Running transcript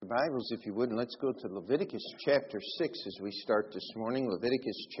Bibles, if you would, and let's go to Leviticus chapter 6 as we start this morning.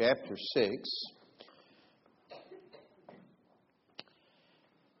 Leviticus chapter 6.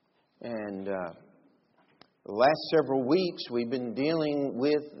 And the last several weeks we've been dealing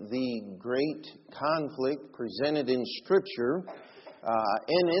with the great conflict presented in Scripture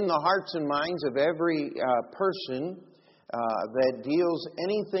and in the hearts and minds of every person that deals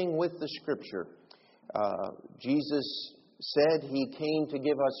anything with the Scripture. Jesus said He came to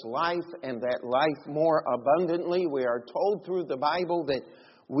give us life, and that life more abundantly. We are told through the Bible that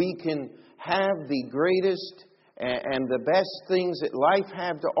we can have the greatest and the best things that life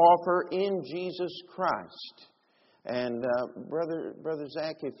have to offer in Jesus Christ. And Brother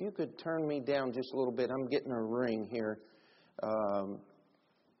Zach, if you could turn me down just a little bit. I'm getting a ring here.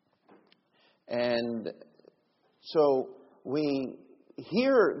 And so we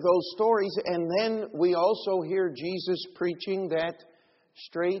hear those stories, and then we also hear Jesus preaching that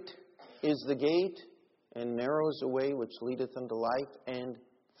straight is the gate and narrow is the way which leadeth unto life, and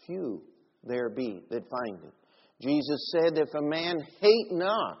few there be that find it. Jesus said, if a man hate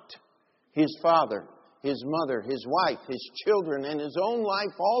not his father, his mother, his wife, his children, and his own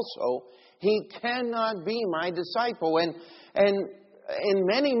life also, he cannot be my disciple. And in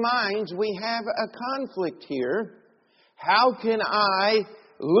many minds we have a conflict here. How can I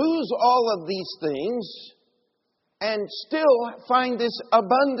lose all of these things and still find this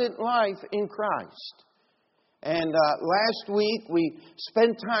abundant life in Christ? And last week we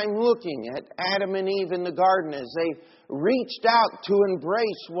spent time looking at Adam and Eve in the garden as they reached out to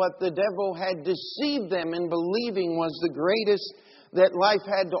embrace what the devil had deceived them in believing was the greatest that life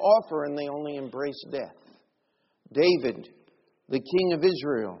had to offer, and they only embraced death. David, the king of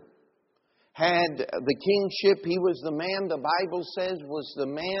Israel, had the kingship. He was the man, the Bible says, was the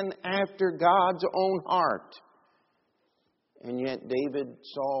man after God's own heart. And yet David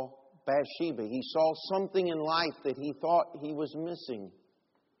saw Bathsheba. He saw something in life that he thought he was missing.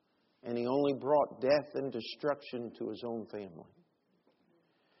 And he only brought death and destruction to his own family.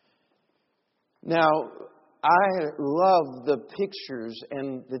 Now, I love the pictures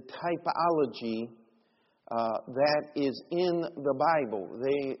and the typology that is in the Bible.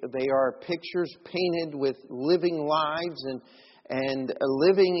 They are pictures painted with living lives and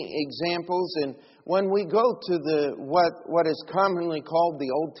living examples. And when we go to the what is commonly called the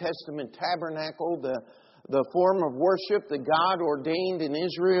Old Testament tabernacle, the form of worship that God ordained in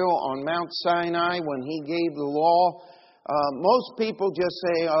Israel on Mount Sinai when He gave the law, most people just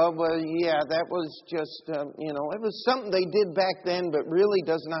say, oh, well, yeah, that was just, it was something they did back then, but really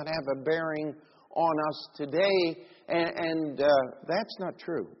does not have a bearing on us today, and that's not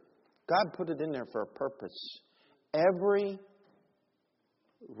true. God put it in there for a purpose. Every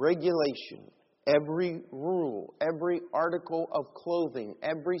regulation, every rule, every article of clothing,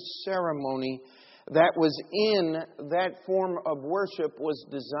 every ceremony that was in that form of worship was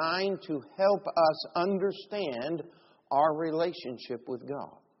designed to help us understand our relationship with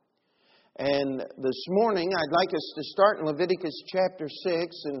God. And this morning, I'd like us to start in Leviticus chapter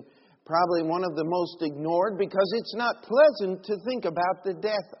 6, and probably one of the most ignored, because it's not pleasant to think about the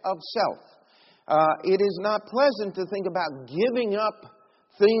death of self. It is not pleasant to think about giving up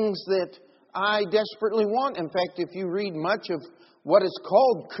things that I desperately want. In fact, if you read much of what is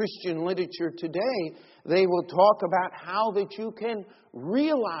called Christian literature today, they will talk about how that you can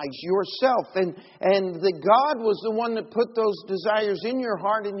realize yourself, and that God was the one that put those desires in your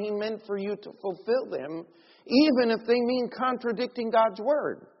heart, and He meant for you to fulfill them, even if they mean contradicting God's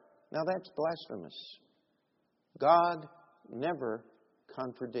Word. Now that's blasphemous. God never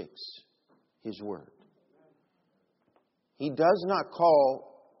contradicts His Word. He does not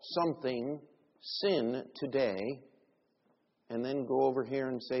call something sin today and then go over here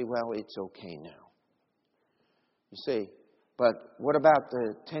and say, well, it's okay now. You say, but what about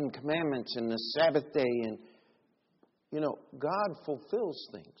the Ten Commandments and the Sabbath day? And, God fulfills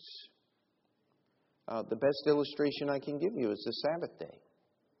things. The best illustration I can give you is the Sabbath day.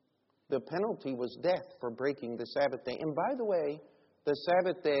 The penalty was death for breaking the Sabbath day. And by the way, the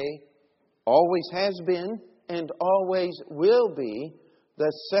Sabbath day always has been and always will be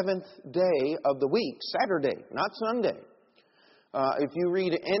the seventh day of the week, Saturday, not Sunday. If you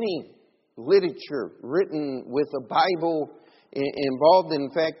read any literature written with a Bible involved, in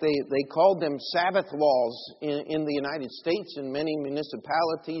fact, they called them Sabbath laws in the United States, and many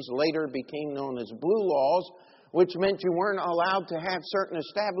municipalities later became known as blue laws, which meant you weren't allowed to have certain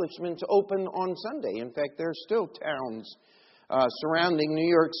establishments open on Sunday. In fact, there are still towns surrounding New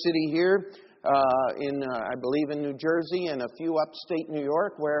York City here, I believe in New Jersey and a few upstate New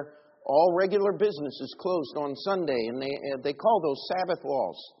York, where All regular business is closed on Sunday, and they call those Sabbath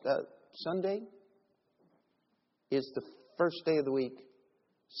laws. Sunday is the first day of the week.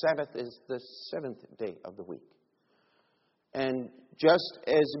 Sabbath is the seventh day of the week. And just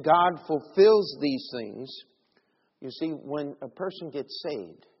as God fulfills these things, you see, when a person gets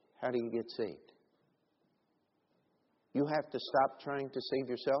saved, how do you get saved? You have to stop trying to save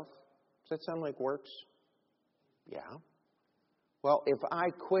yourself? Does that sound like works? Yeah. Well, if I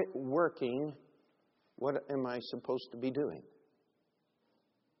quit working, what am I supposed to be doing?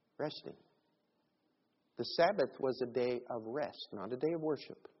 Resting. The Sabbath was a day of rest, not a day of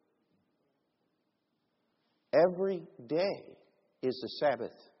worship. Every day is a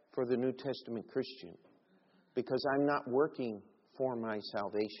Sabbath for the New Testament Christian, because I'm not working for my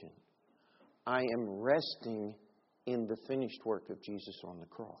salvation. I am resting in the finished work of Jesus on the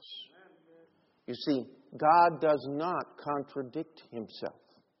cross. You see, God does not contradict Himself.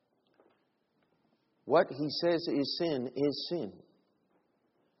 What He says is sin.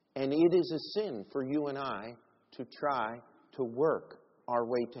 And it is a sin for you and I to try to work our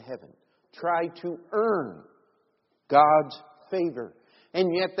way to heaven. Try to earn God's favor.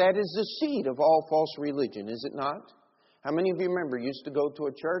 And yet that is the seed of all false religion, is it not? How many of you remember used to go to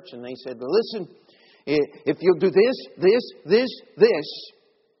a church and they said, listen, if you'll do this,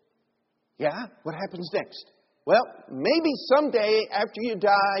 yeah, what happens next? Well, maybe someday after you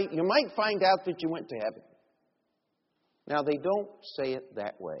die, you might find out that you went to heaven. Now, they don't say it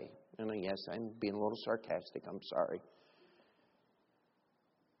that way. And yes, I'm being a little sarcastic. I'm sorry.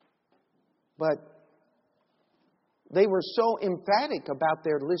 But they were so emphatic about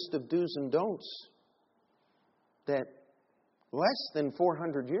their list of do's and don'ts that less than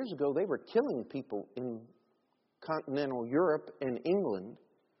 400 years ago, they were killing people in continental Europe and England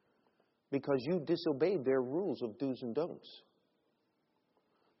because you disobeyed their rules of do's and don'ts.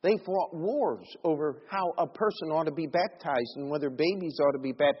 They fought wars over how a person ought to be baptized and whether babies ought to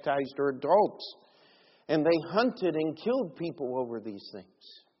be baptized or adults. And they hunted and killed people over these things.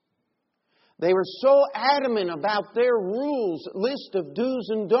 They were so adamant about their rules, list of do's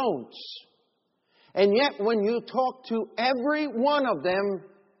and don'ts. And yet when you talk to every one of them,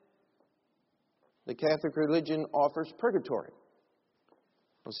 the Catholic religion offers purgatory.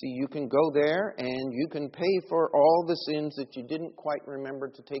 Well, see, you can go there and you can pay for all the sins that you didn't quite remember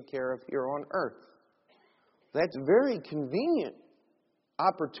to take care of here on earth. That's a very convenient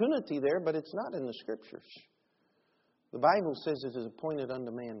opportunity there, but it's not in the Scriptures. The Bible says it is appointed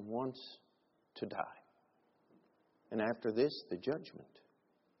unto man once to die. And after this, the judgment.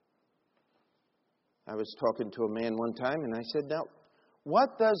 I was talking to a man one time and I said, now,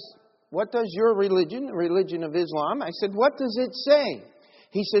 what does your religion, the religion of Islam, I said, what does it say?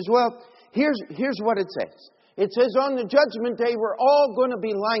 He says, well, here's what it says. It says on the judgment day, we're all going to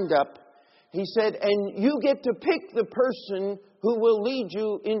be lined up. He said, and you get to pick the person who will lead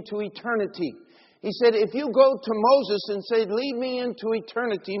you into eternity. He said, if you go to Moses and say, lead me into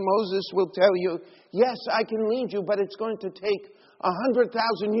eternity, Moses will tell you, yes, I can lead you, but it's going to take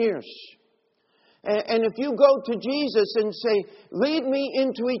 100,000 years. And if you go to Jesus and say, lead me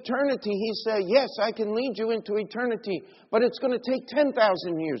into eternity, He said, yes, I can lead you into eternity, but it's going to take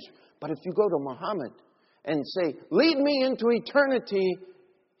 10,000 years. But if you go to Muhammad and say, lead me into eternity,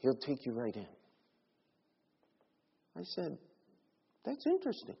 He'll take you right in. I said, that's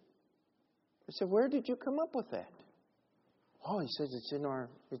interesting. I said, where did you come up with that? Oh, he says, it's in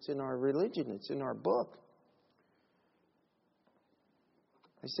our religion. It's in our book.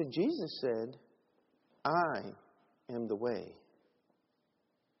 I said, Jesus said, I am the way,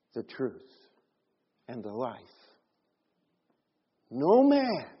 the truth, and the life. No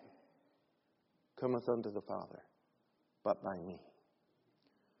man cometh unto the Father but by me.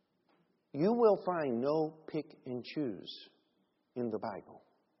 You will find no pick and choose in the Bible.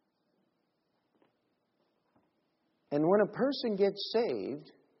 And when a person gets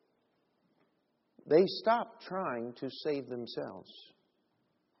saved, they stop trying to save themselves.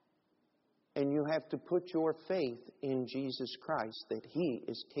 And you have to put your faith in Jesus Christ that He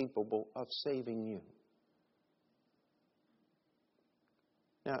is capable of saving you.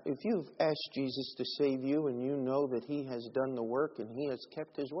 Now, if you've asked Jesus to save you and you know that He has done the work and He has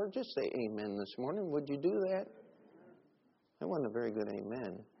kept His word, just say amen this morning. Would you do that? That wasn't a very good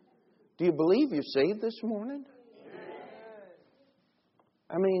amen. Do you believe you're saved this morning?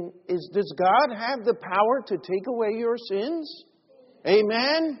 I mean, does God have the power to take away your sins?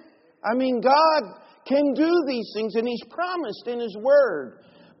 Amen? I mean, God can do these things, and He's promised in His Word.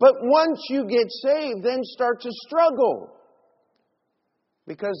 But once you get saved, then start to struggle.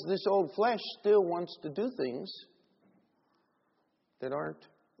 Because this old flesh still wants to do things that aren't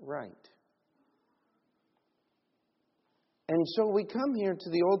right. And so we come here to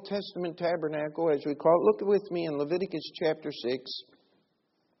the Old Testament tabernacle, as we call it. Look with me in Leviticus chapter 6.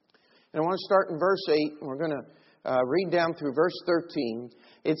 And I want to start in verse 8. And we're going to read down through verse 13.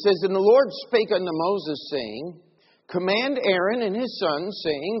 It says, And the Lord spake unto Moses, saying, Command Aaron and his sons,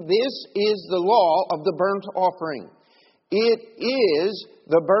 saying, This is the law of the burnt offering. It is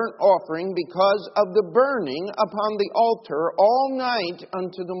the burnt offering because of the burning upon the altar all night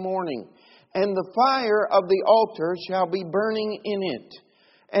unto the morning. And the fire of the altar shall be burning in it.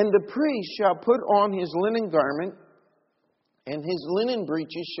 And the priest shall put on his linen garment, and his linen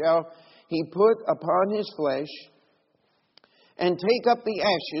breeches shall he put upon his flesh, and take up the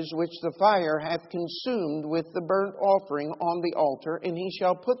ashes which the fire hath consumed with the burnt offering on the altar, and he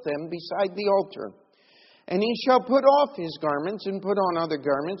shall put them beside the altar. And he shall put off his garments, and put on other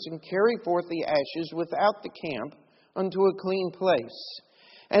garments, and carry forth the ashes without the camp unto a clean place.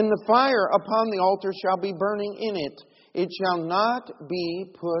 And the fire upon the altar shall be burning in it. It shall not be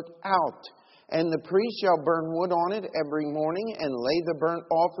put out. And the priest shall burn wood on it every morning, and lay the burnt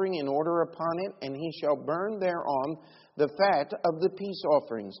offering in order upon it, and he shall burn thereon the fat of the peace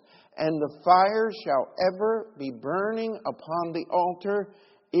offerings. And the fire shall ever be burning upon the altar.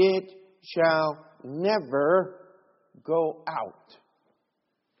 It shall never go out.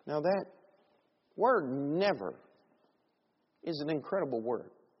 Now that word never is an incredible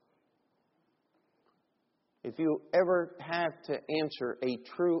word. If you ever have to answer a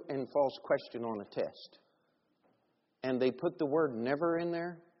true and false question on a test, and they put the word never in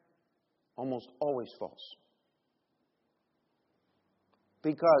there, almost always false.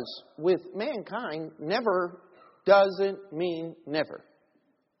 Because with mankind, never doesn't mean never.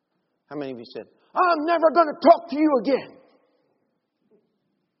 How many of you said, I'm never going to talk to you again?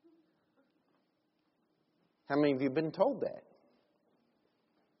 How many of you have been told that?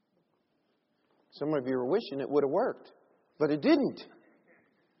 Some of you are wishing it would have worked, but it didn't.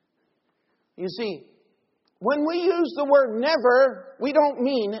 You see, when we use the word never, we don't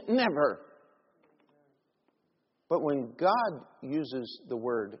mean never. But when God uses the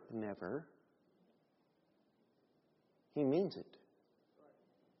word never, He means it.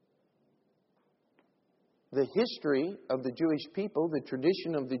 The history of the Jewish people, the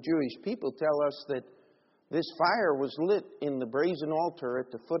tradition of the Jewish people tell us that this fire was lit in the brazen altar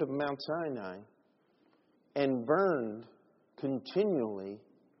at the foot of Mount Sinai and burned continually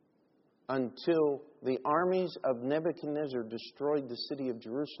until the armies of Nebuchadnezzar destroyed the city of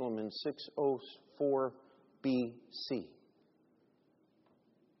Jerusalem in 604 BC.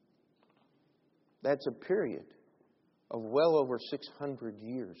 That's a period of well over 600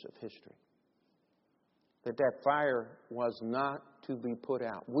 years of history. That fire was not to be put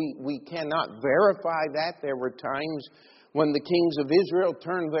out. We cannot verify that. There were times when the kings of Israel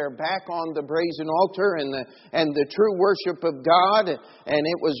turned their back on the brazen altar and the true worship of God, and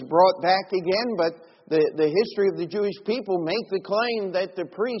it was brought back again. But the history of the Jewish people make the claim that the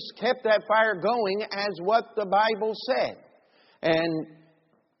priests kept that fire going as what the Bible said. And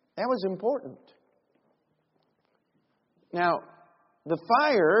that was important. Now, the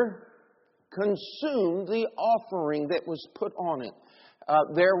fire consumed the offering that was put on it.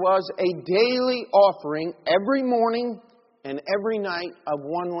 There was a daily offering every morning and every night of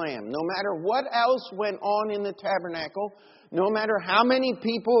one lamb. No matter what else went on in the tabernacle, no matter how many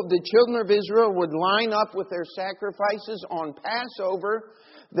people, the children of Israel, would line up with their sacrifices on Passover,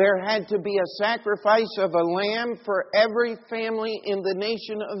 there had to be a sacrifice of a lamb for every family in the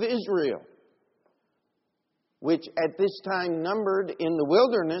nation of Israel, which at this time numbered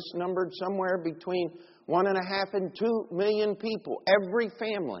somewhere between 1.5 and 2 million people. Every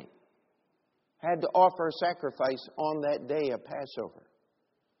family had to offer a sacrifice on that day of Passover.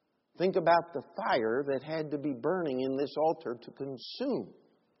 Think about the fire that had to be burning in this altar to consume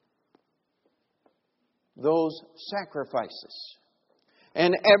those sacrifices.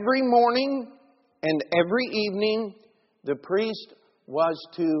 And every morning and every evening, the priest was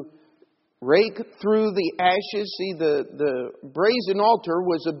to rake through the ashes. See, the brazen altar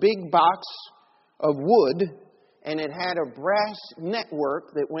was a big box of wood, and it had a brass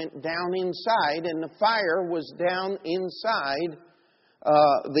network that went down inside, and the fire was down inside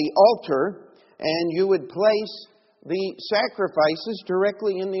the altar, and you would place the sacrifices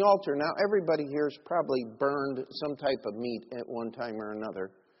directly in the altar. Now, everybody here has probably burned some type of meat at one time or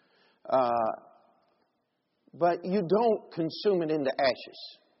another, but you don't consume it into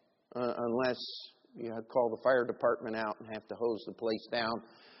ashes. Unless you call the fire department out and have to hose the place down.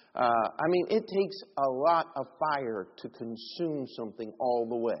 It takes a lot of fire to consume something all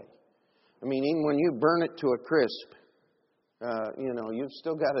the way. Even when you burn it to a crisp, You've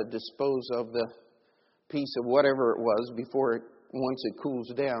still got to dispose of the piece of whatever it was once it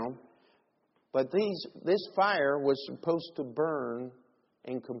cools down. But this fire was supposed to burn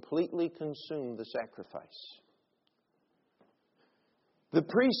and completely consume the sacrifice. The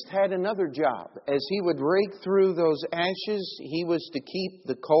priest had another job. As he would rake through those ashes, he was to keep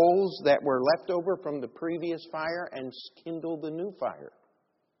the coals that were left over from the previous fire and kindle the new fire.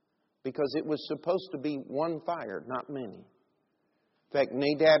 Because it was supposed to be one fire, not many. In fact,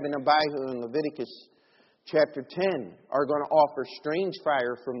 Nadab and Abihu in Leviticus chapter 10 are going to offer strange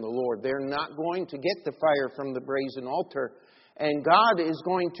fire from the Lord. They're not going to get the fire from the brazen altar. And God is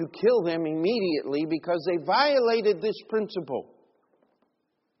going to kill them immediately because they violated this principle.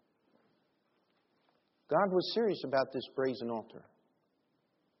 God was serious about this brazen altar.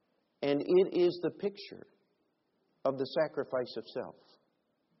 And it is the picture of the sacrifice of self.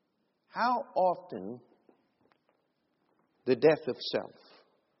 How often the death of self,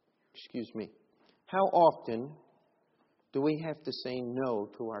 how often do we have to say no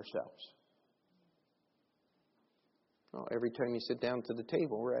to ourselves? Well, every time you sit down to the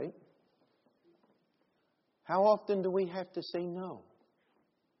table, right? How often do we have to say no?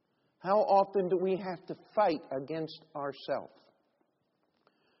 How often do we have to fight against ourselves?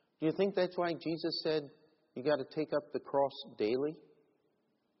 Do you think that's why Jesus said, you got to take up the cross daily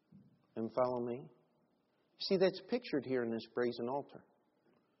and follow me? See, that's pictured here in this brazen altar.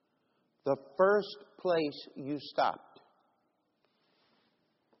 The first place you stopped.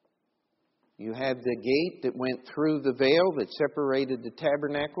 You had the gate that went through the veil that separated the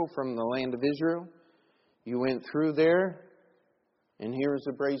tabernacle from the land of Israel. You went through there. And here is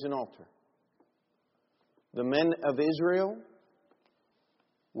the brazen altar. The men of Israel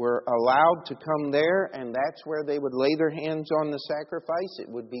were allowed to come there, and that's where they would lay their hands on the sacrifice. It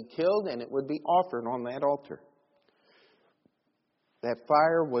would be killed, and it would be offered on that altar. That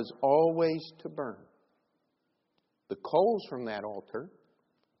fire was always to burn. The coals from that altar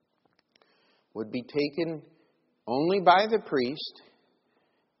would be taken only by the priest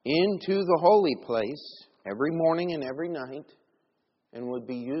into the holy place every morning and every night, and would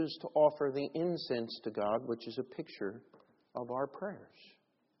be used to offer the incense to God, which is a picture of our prayers.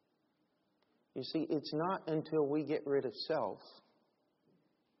 You see, it's not until we get rid of self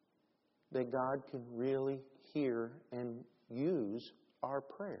that God can really hear and use our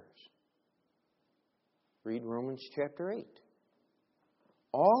prayers. Read Romans chapter 8.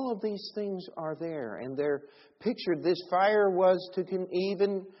 All of these things are there, and they're pictured. This fire was to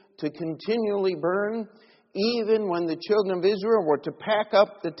continually burn. Even when the children of Israel were to pack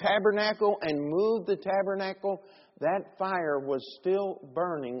up the tabernacle and move the tabernacle, that fire was still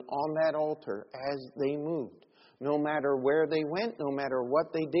burning on that altar as they moved. No matter where they went, no matter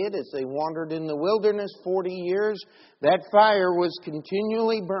what they did, as they wandered in the wilderness 40 years, that fire was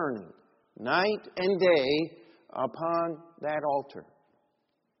continually burning, night and day, upon that altar.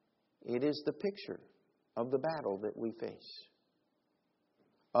 It is the picture of the battle that we face,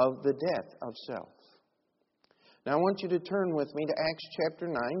 of the death of self. Now I want you to turn with me to Acts chapter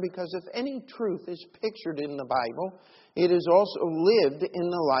 9, because if any truth is pictured in the Bible, it is also lived in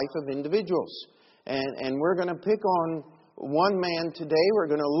the life of individuals. And we're going to pick on one man today. We're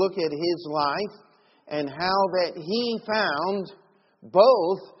going to look at his life and how that he found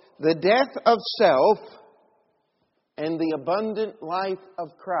both the death of self and the abundant life of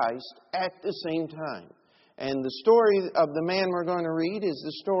Christ at the same time. And the story of the man we're going to read is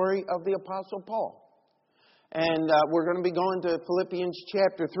the story of the Apostle Paul. And we're going to be going to Philippians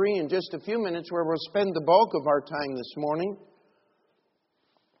chapter 3 in just a few minutes, where we'll spend the bulk of our time this morning.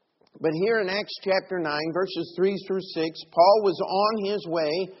 But here in Acts chapter 9, verses 3 through 6, Paul was on his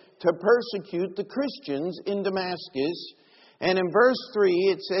way to persecute the Christians in Damascus. And in verse 3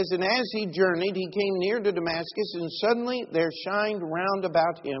 it says, "And as he journeyed, he came near to Damascus, and suddenly there shined round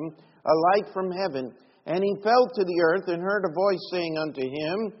about him a light from heaven. And he fell to the earth, and heard a voice saying unto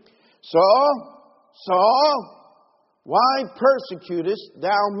him, Saul, Saul, why persecutest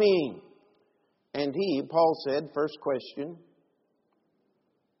thou me? And he," Paul said, first question,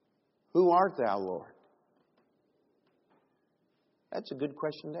 "Who art thou, Lord?" That's a good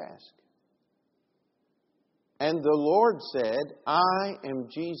question to ask. And the Lord said, "I am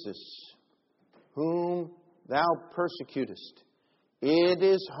Jesus, whom thou persecutest. It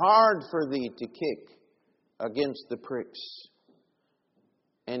is hard for thee to kick against the pricks."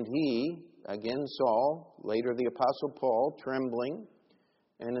 And he, again Saul, later the Apostle Paul, trembling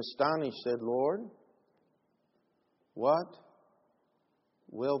and astonished, said, "Lord, what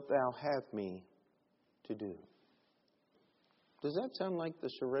wilt thou have me to do?" Does that sound like the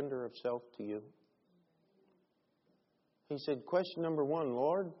surrender of self to you? He said, question number one,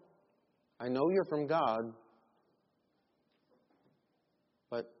 Lord, I know you're from God,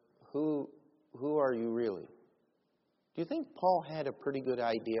 but who are you really? Do you think Paul had a pretty good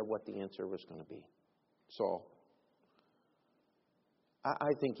idea what the answer was going to be? Saul. I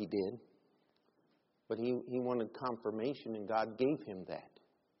think he did. But he wanted confirmation, and God gave him that.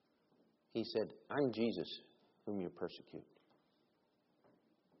 He said, I'm Jesus whom you persecute.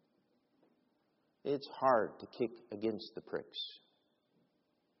 It's hard to kick against the pricks.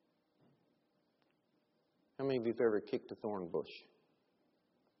 How many of you have ever kicked a thorn bush?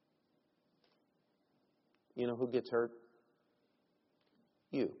 You know who gets hurt?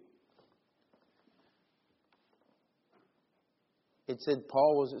 You. It said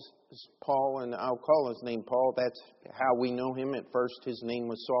Paul, and I'll call his name Paul. That's how we know him. At first his name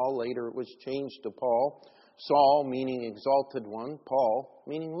was Saul. Later it was changed to Paul. Saul meaning exalted one. Paul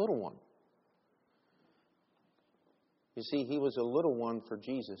meaning little one. You see, he was a little one for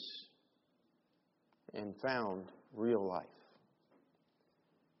Jesus and found real life.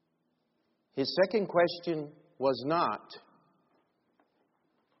 His second question was not,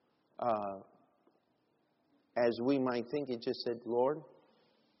 as we might think, it just said, Lord,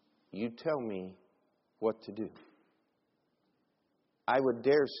 you tell me what to do. I would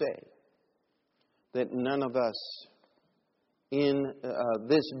dare say that none of us in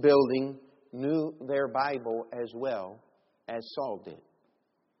this building knew their Bible as well as Saul did.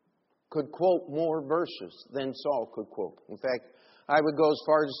 Could quote more verses than Saul could quote. In fact, I would go as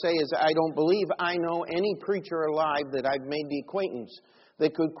far to say as I don't believe I know any preacher alive that I've made the acquaintance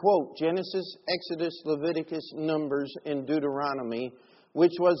that could quote Genesis, Exodus, Leviticus, Numbers, and Deuteronomy,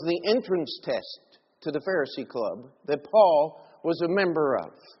 which was the entrance test to the Pharisee Club that Paul was a member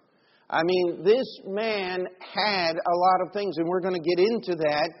of. I mean, this man had a lot of things, and we're going to get into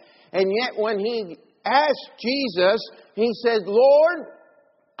that. And yet when he asked Jesus, he said, Lord,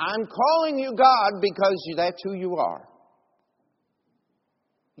 I'm calling you God because that's who you are.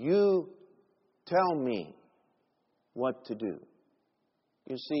 You tell me what to do.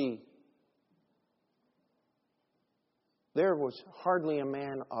 You see, there was hardly a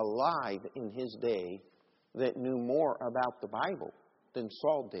man alive in his day that knew more about the Bible than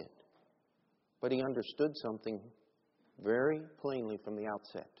Saul did. But he understood something very plainly from the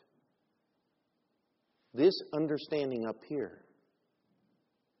outset. This understanding up here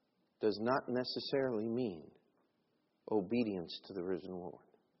does not necessarily mean obedience to the risen Lord.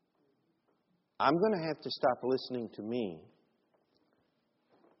 I'm going to have to stop listening to me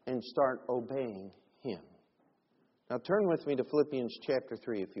and start obeying Him. Now turn with me to Philippians chapter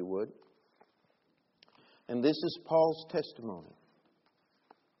 3, if you would. And this is Paul's testimony.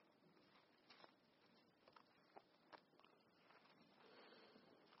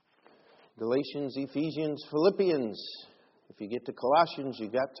 Galatians, Ephesians, Philippians. If you get to Colossians, you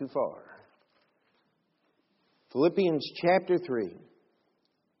got too far. Philippians chapter 3.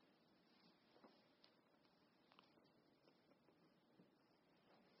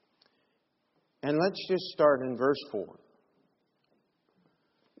 And let's just start in verse 4.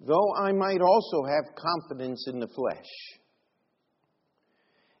 Though I might also have confidence in the flesh,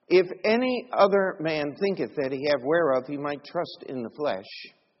 if any other man thinketh that he have whereof he might trust in the flesh,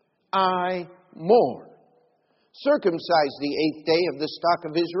 I more. Circumcised the 8th day of the stock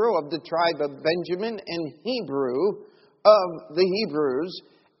of Israel, of the tribe of Benjamin, and Hebrew of the Hebrews,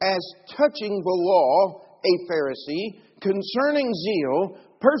 as touching the law, a Pharisee, concerning zeal,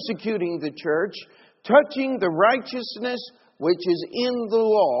 persecuting the church, touching the righteousness which is in the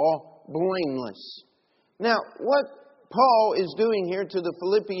law, blameless. Now, what Paul is doing here to the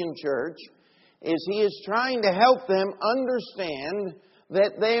Philippian church is he is trying to help them understand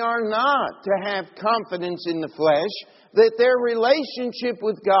that they are not to have confidence in the flesh, that their relationship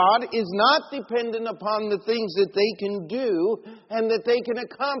with God is not dependent upon the things that they can do and that they can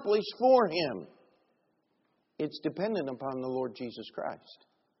accomplish for Him. It's dependent upon the Lord Jesus Christ.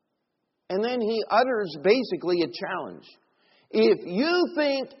 And then he utters basically a challenge. If you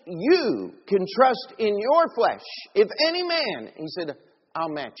think you can trust in your flesh, if any man, he said, I'll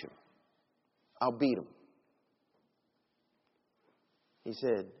match him. I'll beat him. He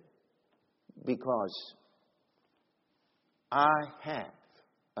said, because I have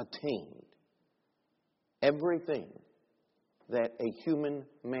attained everything that a human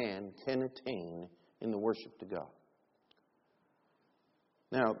man can attain in the worship to God.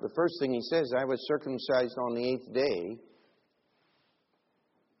 Now, the first thing he says, I was circumcised on the 8th day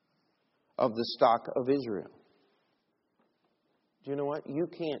of the stock of Israel. Do you know what? You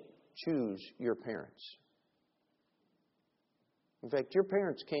can't choose your parents. In fact, your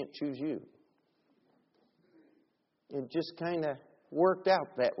parents can't choose you. It just kind of worked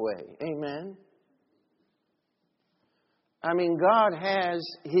out that way. Amen? I mean, God has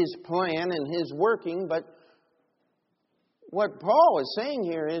His plan and His working, but what Paul is saying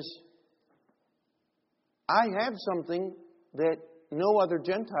here is, I have something that no other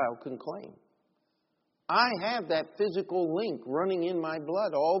Gentile can claim. I have that physical link running in my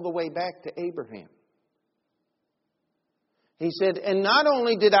blood all the way back to Abraham. He said, and not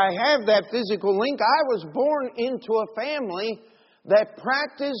only did I have that physical link, I was born into a family that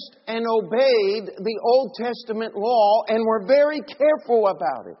practiced and obeyed the Old Testament law and were very careful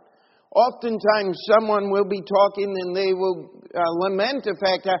about it. Oftentimes someone will be talking and they will lament the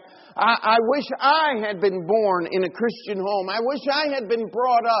fact, I wish I had been born in a Christian home. I wish I had been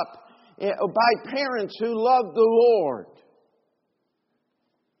brought up by parents who loved the Lord.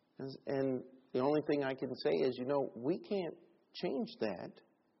 And the only thing I can say is, we can't change that.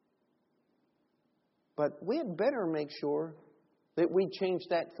 But we had better make sure that we change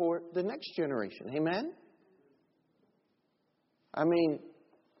that for the next generation. Amen? I mean,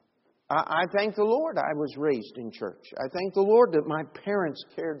 I thank the Lord I was raised in church. I thank the Lord that my parents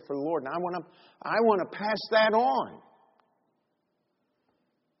cared for the Lord. And I want to pass that on.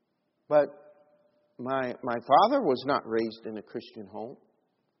 But my father was not raised in a Christian home.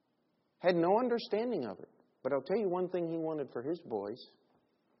 Had no understanding of it. But I'll tell you one thing he wanted for his boys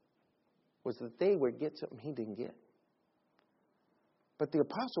was that they would get something he didn't get. But the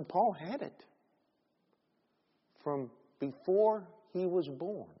Apostle Paul had it from before he was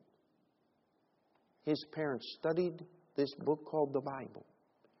born. His parents studied this book called the Bible.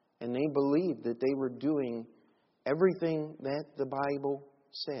 And they believed that they were doing everything that the Bible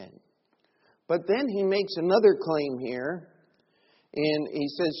said. But then he makes another claim here. And he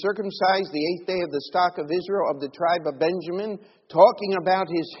says, circumcised the 8th day of the stock of Israel of the tribe of Benjamin, talking about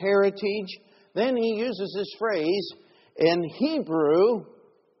his heritage. Then he uses this phrase, in Hebrew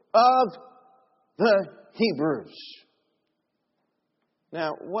of the Hebrews.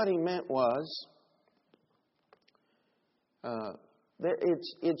 Now, what he meant was,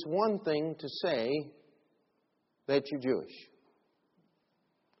 it's one thing to say that you're Jewish.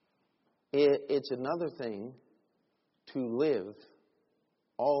 It's another thing to live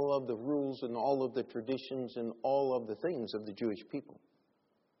all of the rules and all of the traditions and all of the things of the Jewish people.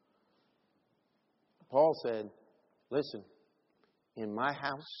 Paul said, listen, in my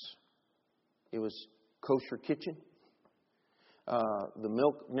house, it was kosher kitchen. The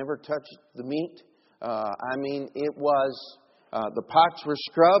milk never touched the meat. It was, the pots were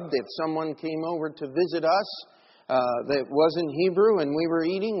scrubbed. If someone came over to visit us that wasn't Hebrew and we were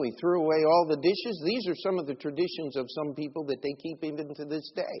eating, we threw away all the dishes. These are some of the traditions of some people that they keep even to this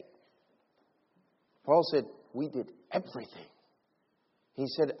day. Paul said, we did everything. He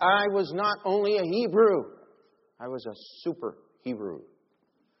said, I was not only a Hebrew, I was a super Hebrew.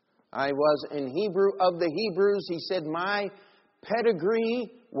 I was an Hebrew of the Hebrews. He said, my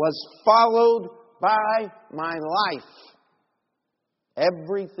pedigree was followed by my life.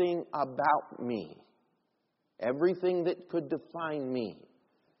 Everything about me, everything that could define me,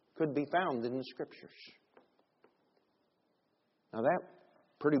 could be found in the Scriptures. Now that's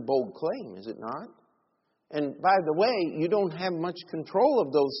a pretty bold claim, is it not? And by the way, you don't have much control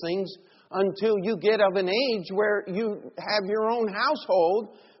of those things until you get of an age where you have your own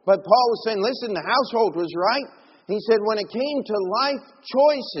household. But Paul was saying, listen, the household was right. He said, when it came to life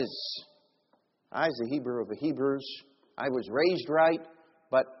choices, I was a Hebrew of the Hebrews. I was raised right,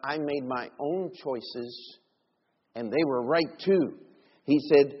 but I made my own choices, and they were right too. He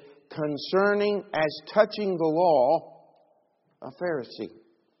said, concerning as touching the law, a Pharisee.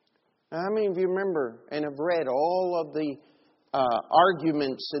 Now, how many of you remember and have read all of the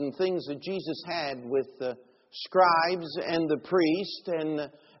arguments and things that Jesus had with the scribes and the priests and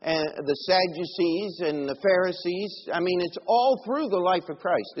the Sadducees and the Pharisees? I mean, it's all through the life of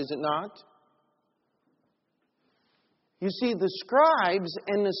Christ, is it not? You see, the scribes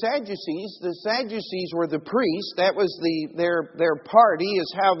and the Sadducees were the priests. That was their party,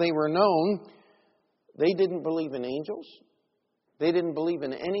 is how they were known. They didn't believe in angels. They didn't believe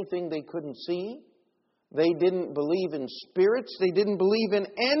in anything they couldn't see. They didn't believe in spirits. They didn't believe in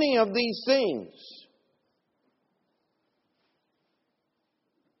any of these things.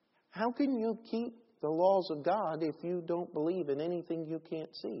 How can you keep the laws of God if you don't believe in anything you can't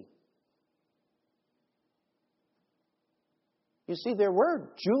see? You see, there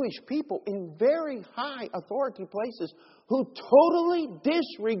were Jewish people in very high authority places who totally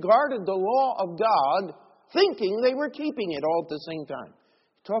disregarded the law of God, thinking they were keeping it all at the same time.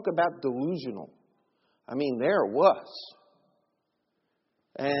 Talk about delusional. I mean, there it was.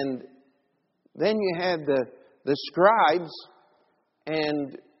 And then you had the scribes,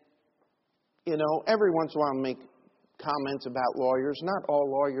 and, every once in a while I make comments about lawyers. Not all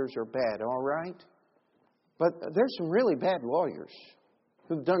lawyers are bad, all right? But there's some really bad lawyers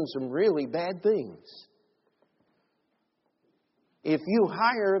who've done some really bad things. If you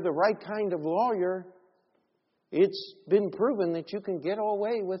hire the right kind of lawyer, it's been proven that you can get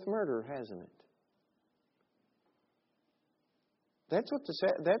away with murder, hasn't it? That's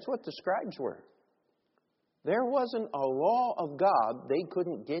what the scribes were. There wasn't a law of God they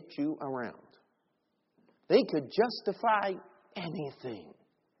couldn't get you around. They could justify anything.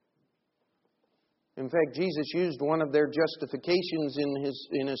 In fact, Jesus used one of their justifications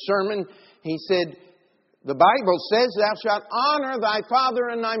in his sermon. He said, the Bible says, thou shalt honor thy father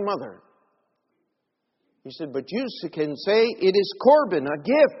and thy mother. He said, but you can say it is Corban, a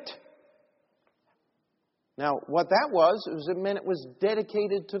gift. Now, what that was, it meant it was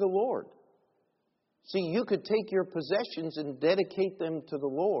dedicated to the Lord. See, you could take your possessions and dedicate them to the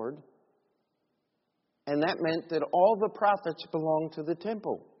Lord, and that meant that all the profits belonged to the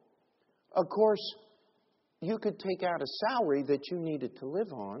temple. Of course, you could take out a salary that you needed to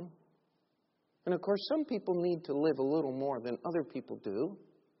live on. And of course, some people need to live a little more than other people do.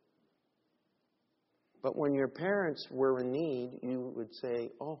 But when your parents were in need, you would say,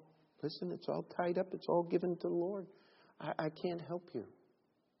 oh, listen, it's all tied up. It's all given to the Lord. I can't help you.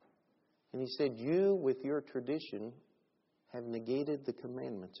 And he said, you, with your tradition, have negated the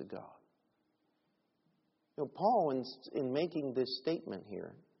commandments of God. Paul, in making this statement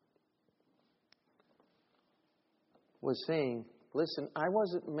here, was saying, listen, I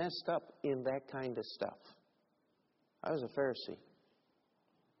wasn't messed up in that kind of stuff. I was a Pharisee.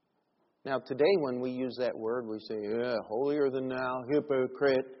 Now, today when we use that word, we say, yeah, holier than thou,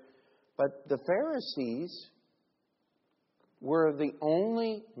 hypocrite. But the Pharisees were the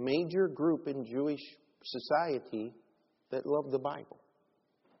only major group in Jewish society that loved the Bible.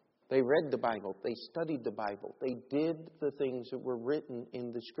 They read the Bible. They studied the Bible. They did the things that were written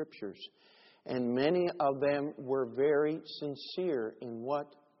in the Scriptures. And many of them were very sincere in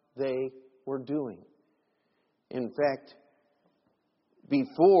what they were doing. In fact,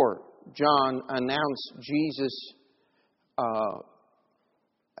 before John announced Jesus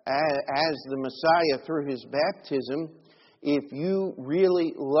as the Messiah through his baptism, if you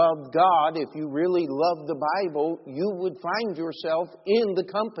really loved God, if you really loved the Bible, you would find yourself in the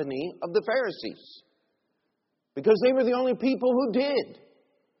company of the Pharisees. Because they were the only people who did.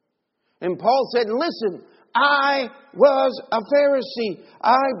 And Paul said, listen, I was a Pharisee.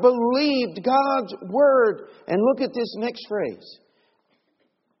 I believed God's Word. And look at this next phrase.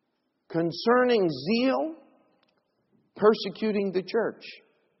 Concerning zeal, persecuting the church.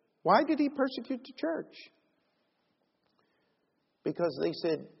 Why did he persecute the church? Because they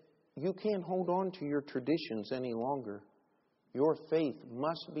said, you can't hold on to your traditions any longer. Your faith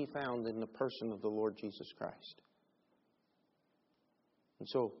must be found in the person of the Lord Jesus Christ. And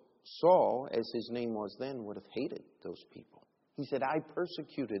so Saul, as his name was then, would have hated those people. He said, I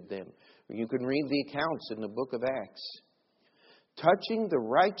persecuted them. You can read the accounts in the book of Acts. Touching the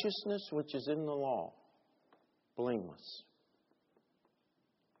righteousness which is in the law, blameless.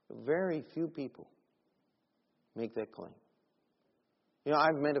 Very few people make that claim.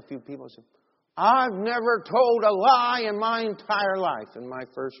 I've met a few people who say, I've never told a lie in my entire life. And my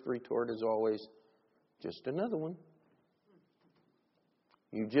first retort is always, just another one.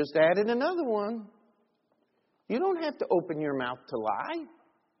 You just added another one. You don't have to open your mouth to lie.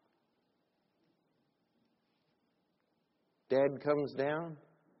 Dad comes down.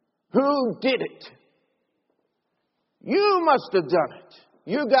 Who did it? You must have done it.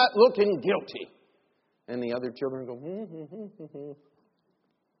 You got looking guilty. And the other children go,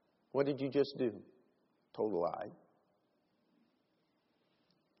 What did you just do? Told a lie.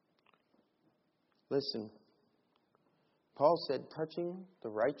 Listen, Paul said, touching the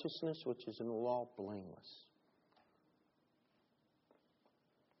righteousness which is in the law, blameless.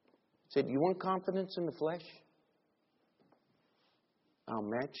 He said, you want confidence in the flesh? I'll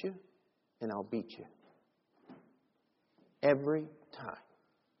match you and I'll beat you. Every time.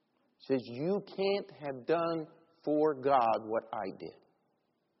 He says, you can't have done for God what I did.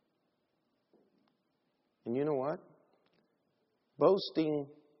 And you know what? Boasting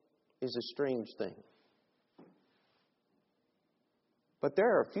is a strange thing. But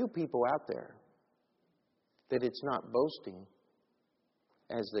there are a few people out there that it's not boasting,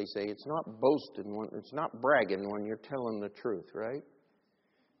 as they say. It's not boasting, it's not bragging when you're telling the truth, right?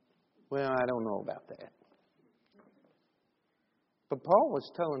 Well, I don't know about that. But Paul was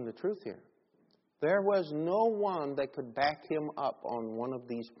telling the truth here. There was no one that could back him up on one of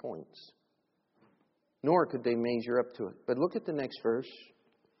these points. nor could they measure up to it. But look at the next verse.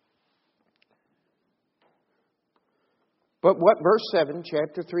 But what, verse 7,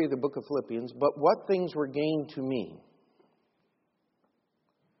 chapter 3 of the book of Philippians, but what things were gained to me,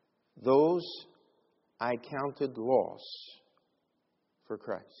 those I counted loss for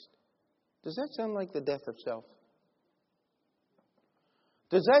Christ. Does that sound like the death of self?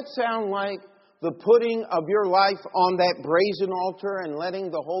 Does that sound like the putting of your life on that brazen altar and letting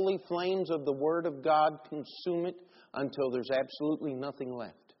the holy flames of the Word of God consume it until there's absolutely nothing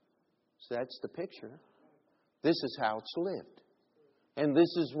left? So that's the picture. This is how it's lived. And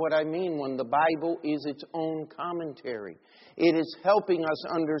this is what I mean when the Bible is its own commentary. It is helping us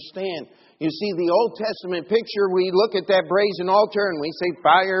understand. You see, the Old Testament picture, we look at that brazen altar and we say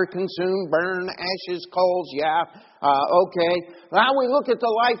fire, consume, burn, ashes, coals. Yeah, okay. Now we look at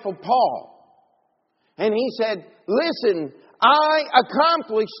the life of Paul. And he said, listen, I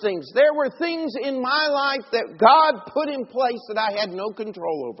accomplished things. There were things in my life that God put in place that I had no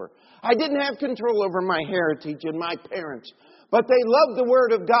control over. I didn't have control over my heritage and my parents. But they loved the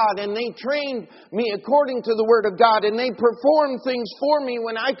Word of God and they trained me according to the Word of God and they performed things for me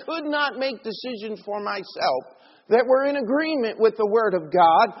when I could not make decisions for myself that were in agreement with the Word of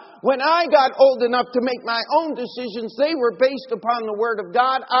God. When I got old enough to make my own decisions, they were based upon the Word of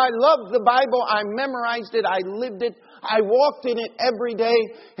God. I loved the Bible. I memorized it. I lived it. I walked in it every day.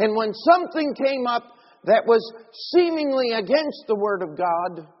 And when something came up that was seemingly against the Word of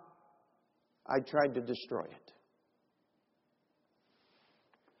God, I tried to destroy it.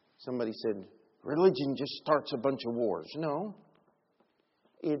 Somebody said, religion just starts a bunch of wars. No.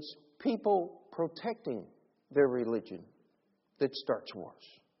 It's people protecting their religion that starts wars.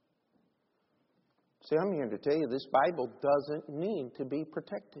 See, I'm here to tell you this Bible doesn't need to be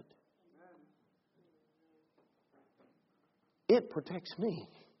protected. It protects me.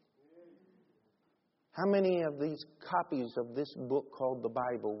 How many of these copies of this book called the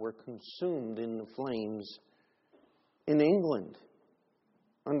Bible were consumed in the flames in England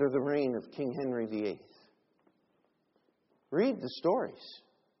under the reign of King Henry VIII? Read the stories.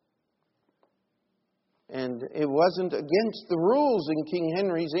 And it wasn't against the rules in King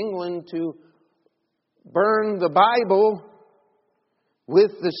Henry's England to burn the Bible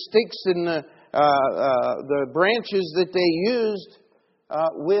with the sticks and the branches that they used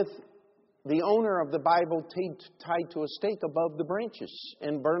with the owner of the Bible tied to a stake above the branches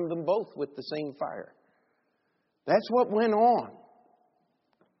and burned them both with the same fire. That's what went on.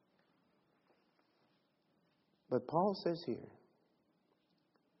 But Paul says here,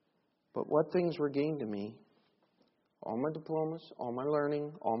 but what things were gained to me, all my diplomas, all my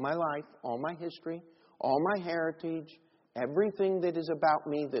learning, all my life, all my history, all my heritage, everything that is about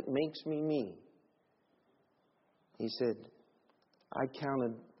me that makes me me. He said, I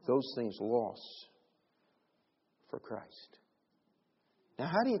counted those things loss for Christ. Now,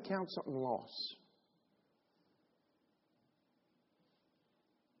 how do you count something loss?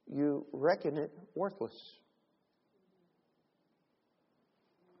 You reckon it worthless.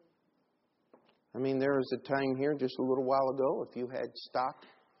 I mean, there was a time here just a little while ago, if you had stock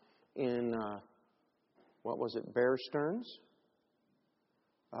in, Bear Stearns.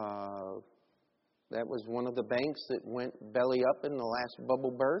 That was one of the banks that went belly up in the last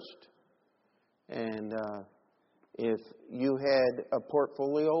bubble burst. And if you had a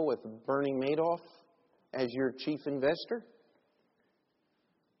portfolio with Bernie Madoff as your chief investor,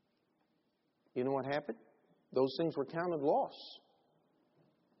 you know what happened? Those things were counted loss.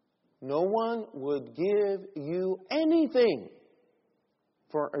 No one would give you anything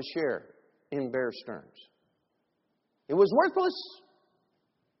for a share in Bear Stearns. It was worthless.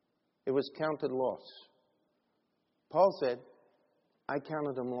 It was counted loss. Paul said, I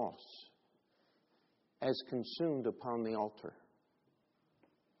counted them loss as consumed upon the altar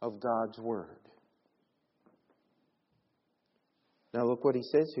of God's Word. Now look what he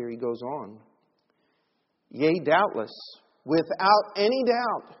says here. He goes on. Yea, doubtless, without any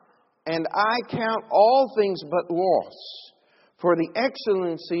doubt, and I count all things but loss for the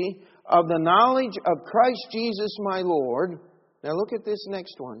excellency of the knowledge of Christ Jesus my Lord. Now look at this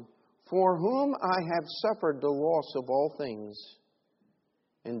next one. For whom I have suffered the loss of all things,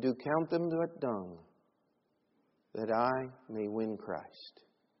 and do count them but dung, that I may win Christ.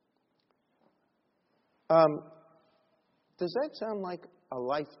 Does that sound like a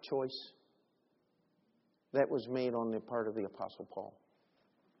life choice that was made on the part of the Apostle Paul?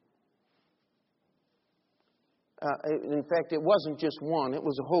 In fact, it wasn't just one. It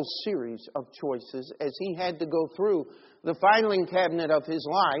was a whole series of choices as he had to go through the filing cabinet of his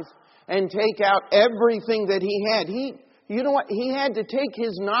life and take out everything that he had. You know what? He had to take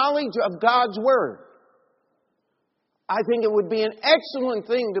his knowledge of God's Word. I think it would be an excellent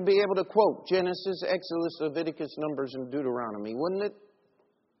thing to be able to quote Genesis, Exodus, Leviticus, Numbers, and Deuteronomy, wouldn't it?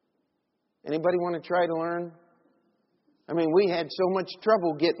 Anybody want to try to learn? I mean, we had so much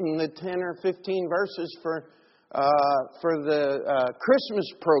trouble getting the 10 or 15 verses for the Christmas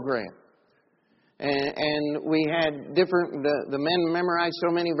program. And we had different, the men memorized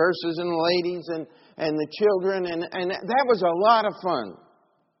so many verses, and the ladies and the children, and that was a lot of fun.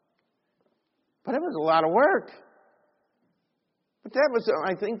 But it was a lot of work. But that was,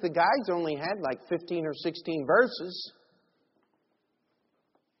 I think the guys only had like 15 or 16 verses.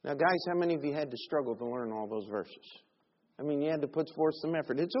 Now guys, how many of you had to struggle to learn all those verses? I mean, you had to put forth some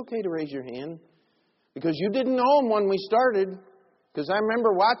effort. It's okay to raise your hand. Because you didn't know them when we started. Because I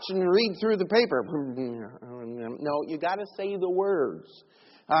remember watching and read through the paper. No, you got to say the words.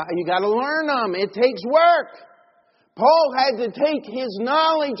 You got to learn them. It takes work. Paul had to take his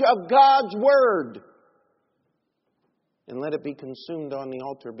knowledge of God's Word and let it be consumed on the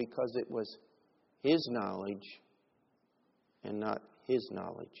altar because it was his knowledge and not his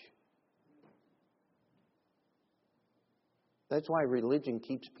knowledge. That's why religion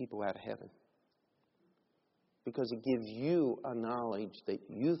keeps people out of heaven. Because it gives you a knowledge that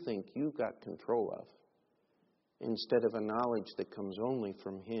you think you've got control of instead of a knowledge that comes only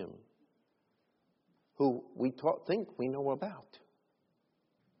from Him who we think we know about.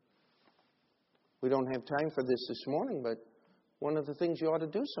 We don't have time for this morning, but one of the things you ought to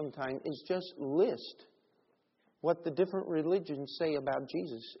do sometime is just list what the different religions say about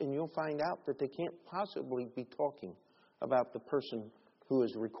Jesus, and you'll find out that they can't possibly be talking about the person who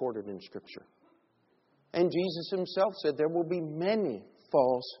is recorded in Scripture. And Jesus Himself said there will be many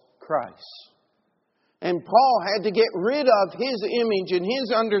false Christs. And Paul had to get rid of his image and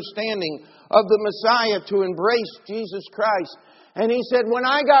his understanding of the Messiah to embrace Jesus Christ. And he said, when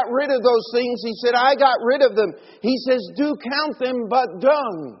I got rid of those things, he said, I got rid of them. He says, do count them but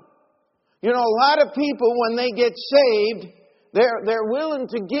dung. You know, a lot of people, when they get saved, they're willing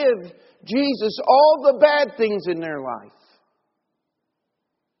to give Jesus all the bad things in their life.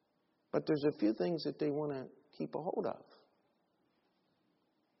 But there's a few things that they want to keep a hold of.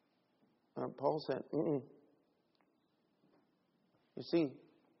 Paul said, You see,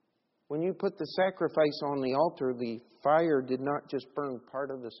 when you put the sacrifice on the altar, the fire did not just burn part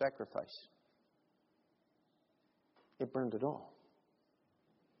of the sacrifice. It burned it all.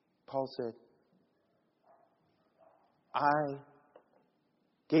 Paul said, I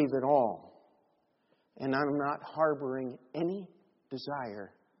gave it all. And I'm not harboring any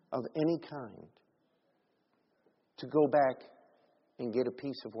desire of any kind to go back and get a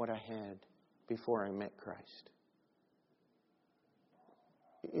piece of what I had before I met Christ.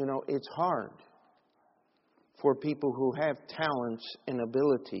 You know, it's hard for people who have talents and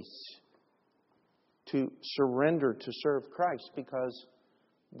abilities to surrender to serve Christ because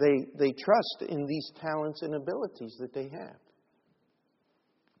they trust in these talents and abilities that they have.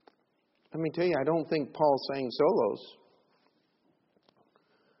 Let me tell you, I don't think Paul sang solos,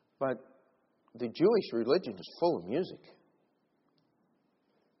 but the Jewish religion is full of music.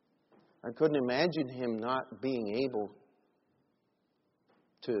 I couldn't imagine him not being able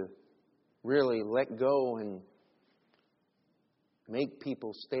to really let go and make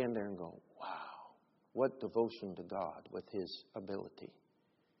people stand there and go, wow, what devotion to God with his ability.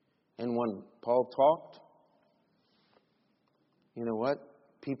 And when Paul talked, you know what?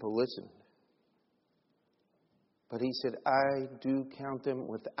 People listened. But he said, I do count them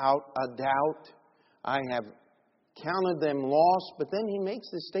without a doubt. I have counted them lost. But then he makes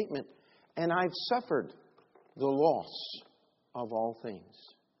this statement, and I've suffered the loss of all things.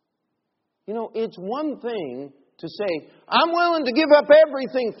 You know, it's one thing to say, I'm willing to give up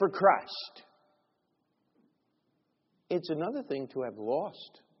everything for Christ. It's another thing to have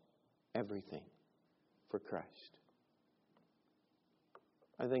lost everything for Christ.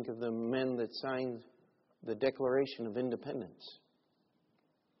 I think of the men that signed the Declaration of Independence.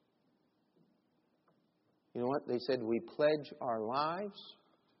 You know what? They said, we pledge our lives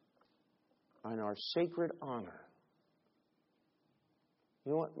and our sacred honor.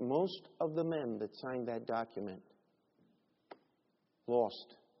 You know what? Most of the men that signed that document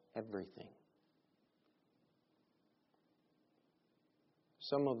lost everything.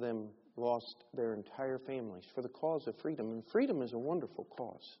 Some of them lost their entire families for the cause of freedom. And freedom is a wonderful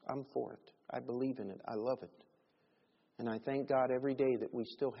cause. I'm for it. I believe in it. I love it. And I thank God every day that we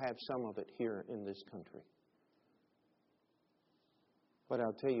still have some of it here in this country. But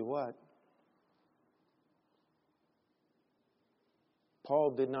I'll tell you what,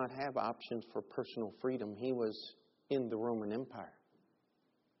 Paul did not have options for personal freedom. He was in the Roman Empire.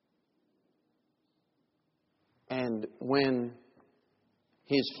 And when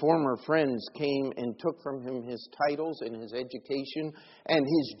his former friends came and took from him his titles and his education and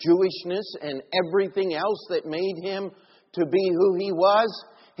his Jewishness and everything else that made him to be who he was,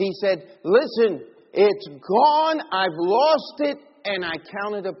 he said, listen, it's gone, I've lost it, and I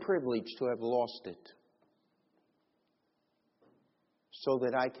count it a privilege to have lost it so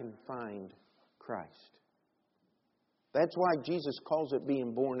that I can find Christ. That's why Jesus calls it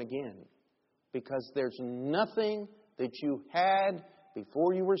being born again. Because there's nothing that you had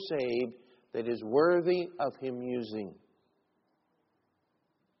before you were saved that is worthy of Him using.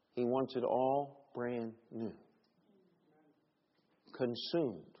 He wants it all brand new.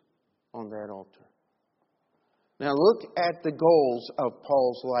 Consumed on that altar. Now look at the goals of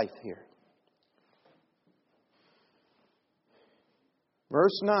Paul's life here.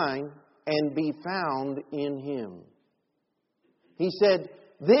 Verse 9, and be found in Him. He said,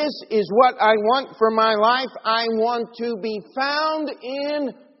 this is what I want for my life. I want to be found in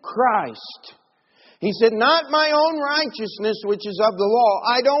Christ. He said, not my own righteousness, which is of the law.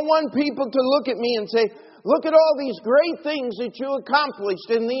 I don't want people to look at me and say, look at all these great things that you accomplished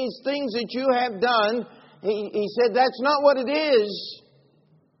and these things that you have done. He said, that's not what it is.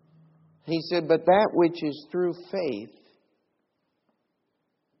 He said, but that which is through faith,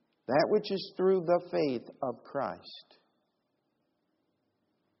 that which is through the faith of Christ.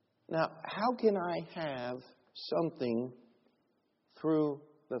 Now, how can I have something through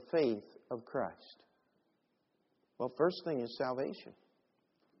the faith of Christ? Well, first thing is salvation.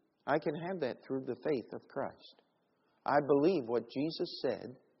 I can have that through the faith of Christ. I believe what Jesus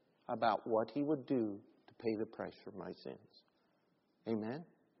said about what He would do to pay the price for my sins. Amen?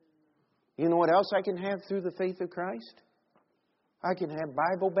 You know what else I can have through the faith of Christ? I can have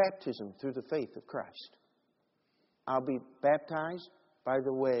Bible baptism through the faith of Christ. I'll be baptized by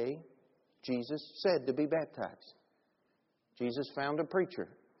the way Jesus said to be baptized. Jesus found a preacher.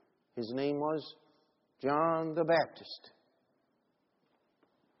 His name was John the Baptist.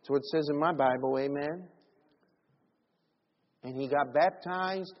 That's what it says in my Bible, amen? And he got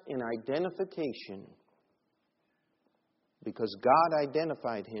baptized in identification because God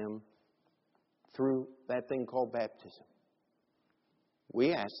identified him through that thing called baptism.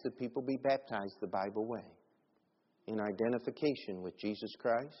 We ask that people be baptized the Bible way, in identification with Jesus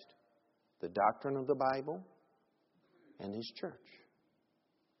Christ, the doctrine of the Bible, and His church.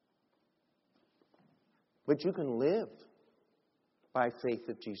 But you can live by faith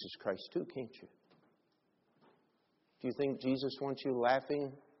of Jesus Christ too, can't you? Do you think Jesus wants you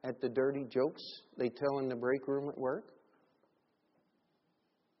laughing at the dirty jokes they tell in the break room at work?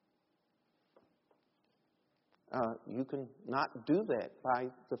 You can not do that by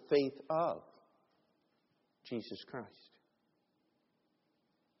the faith of Jesus Christ.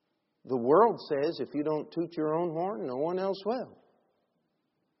 The world says if you don't toot your own horn, no one else will.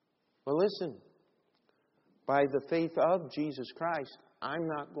 Well, listen. By the faith of Jesus Christ, I'm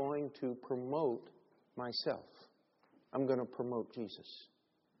not going to promote myself. I'm going to promote Jesus.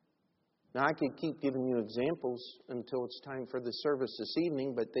 Now, I could keep giving you examples until it's time for the service this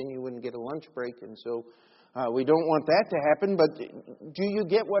evening, but then you wouldn't get a lunch break, and so we don't want that to happen. But do you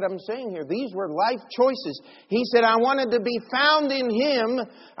get what I'm saying here? These were life choices. He said, I wanted to be found in Him.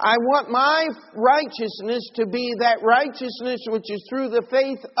 I want my righteousness to be that righteousness which is through the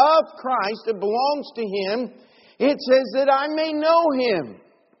faith of Christ that belongs to Him. It says that I may know Him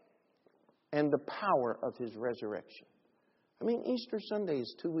and the power of His resurrection. I mean, Easter Sunday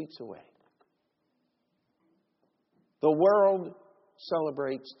is 2 weeks away. The world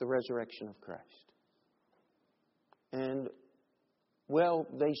celebrates the resurrection of Christ. And, well,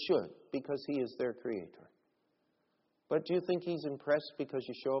 they should, because He is their Creator. But do you think He's impressed because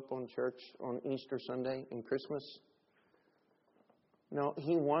you show up on church on Easter Sunday and Christmas? No,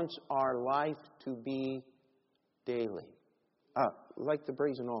 He wants our life to be daily. Like the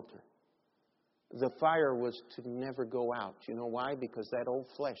brazen altar. The fire was to never go out. You know why? Because that old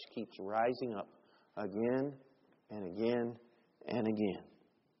flesh keeps rising up again and again and again.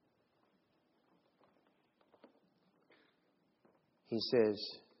 He says,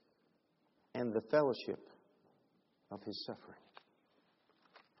 and the fellowship of His suffering.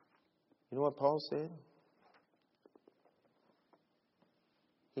 You know what Paul said?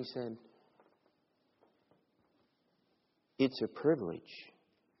 He said, it's a privilege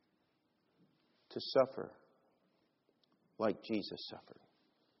to suffer like Jesus suffered.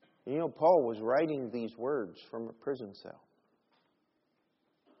 You know, Paul was writing these words from a prison cell.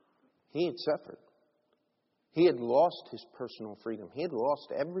 He had suffered. He had lost his personal freedom. He had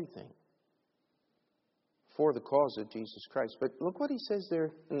lost everything for the cause of Jesus Christ. But look what he says there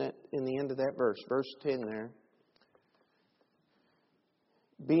in the end of that verse. Verse 10 there.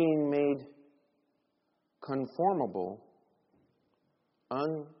 being made conformable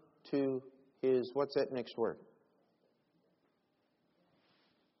unto His, what's that next word?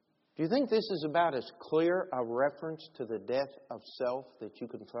 Do you think this is about as clear a reference to the death of self that you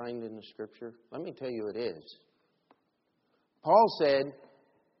can find in the Scripture? Let me tell you it is. Paul said,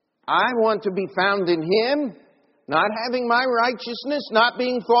 I want to be found in Him, not having my righteousness, not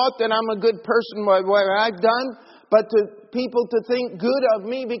being thought that I'm a good person by what I've done, but to people to think good of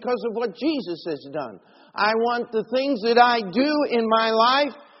me because of what Jesus has done. I want the things that I do in my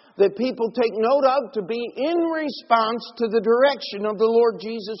life that people take note of to be in response to the direction of the Lord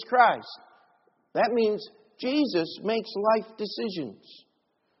Jesus Christ. That means Jesus makes life decisions.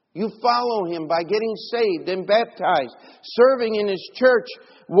 You follow Him by getting saved and baptized, serving in His church,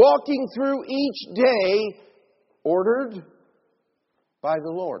 walking through each day ordered by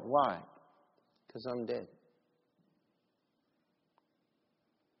the Lord. Why? Because I'm dead.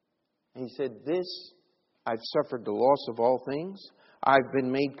 And He said, this, I've suffered the loss of all things. I've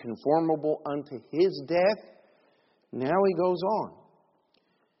been made conformable unto His death. Now He goes on.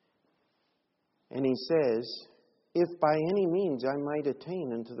 And He says, if by any means I might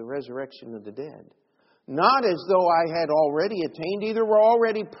attain unto the resurrection of the dead. Not as though I had already attained, either were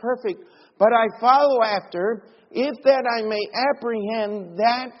already perfect, but I follow after, if that I may apprehend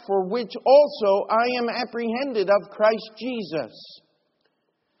that for which also I am apprehended of Christ Jesus.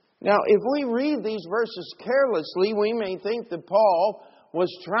 Now, if we read these verses carelessly, we may think that Paul was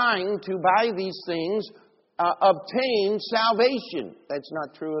trying to, by these things, obtain salvation. That's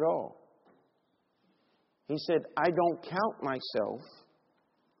not true at all. He said, I don't count myself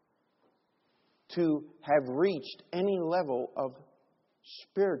to have reached any level of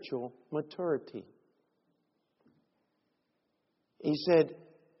spiritual maturity. He said,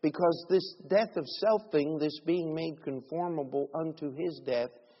 because this death of self thing, this being made conformable unto His death,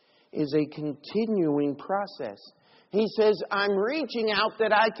 is a continuing process. He says, I'm reaching out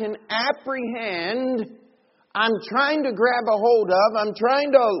that I can apprehend, I'm trying to grab a hold of, I'm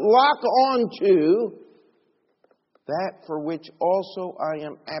trying to lock on to that for which also I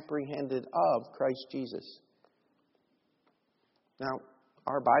am apprehended of Christ Jesus. Now,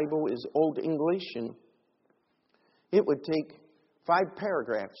 our Bible is Old English, and it would take 5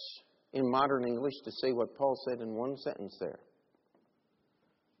 paragraphs in modern English to say what Paul said in one sentence there.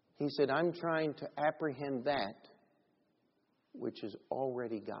 He said, I'm trying to apprehend that which has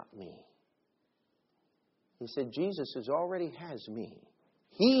already got me. He said, Jesus already has me.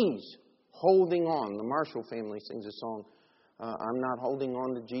 He's holding on. The Marshall family sings a song, I'm not holding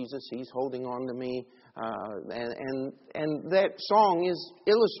on to Jesus, He's holding on to me. And that song is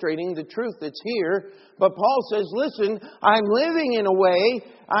illustrating the truth that's here. But Paul says, listen, I'm living in a way,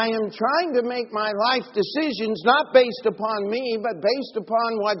 I am trying to make my life decisions not based upon me, but based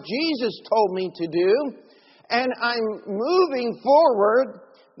upon what Jesus told me to do. And I'm moving forward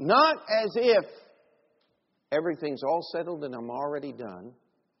not as if everything's all settled and I'm already done,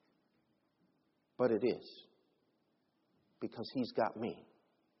 but it is. Because He's got me.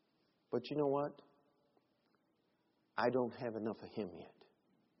 But you know what? I don't have enough of Him yet.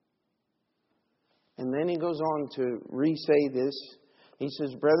 And then he goes on to re-say this. He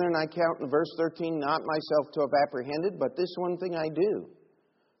says, brethren, I count in verse 13, not myself to have apprehended, but this one thing I do,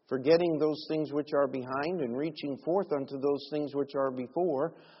 forgetting those things which are behind and reaching forth unto those things which are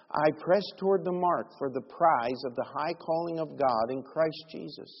before, I press toward the mark for the prize of the high calling of God in Christ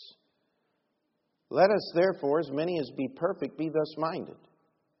Jesus. Let us therefore, as many as be perfect, be thus minded.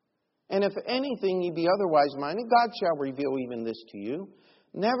 And if anything ye be otherwise minded, God shall reveal even this to you.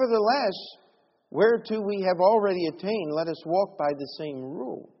 Nevertheless, whereto we have already attained, let us walk by the same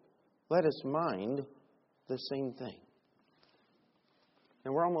rule. Let us mind the same thing.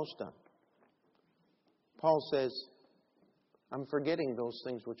 And we're almost done. Paul says, I'm forgetting those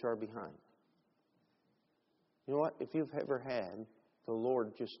things which are behind. You know what? If you've ever had the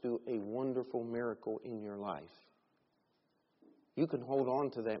Lord just do a wonderful miracle in your life, you can hold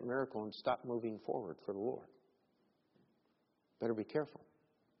on to that miracle and stop moving forward for the Lord. Better be careful.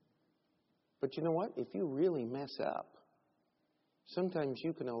 But you know what? If you really mess up, sometimes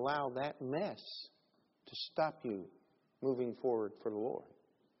you can allow that mess to stop you moving forward for the Lord.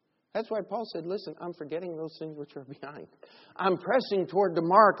 That's why Paul said, listen, I'm forgetting those things which are behind. I'm pressing toward the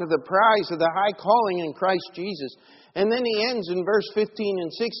mark of the prize of the high calling in Christ Jesus. And then he ends in verse 15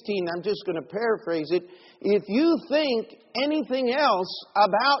 and 16. I'm just going to paraphrase it. If you think anything else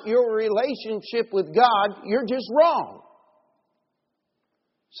about your relationship with God, you're just wrong.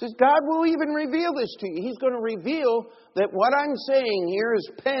 Says God will even reveal this to you. He's going to reveal that what I'm saying here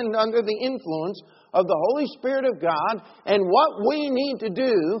is penned under the influence of the Holy Spirit of God. And what we need to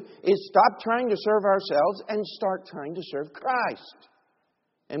do is stop trying to serve ourselves and start trying to serve Christ.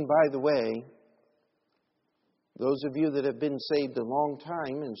 And by the way, those of you that have been saved a long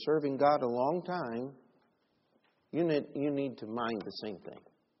time and serving God a long time, you need to mind the same thing.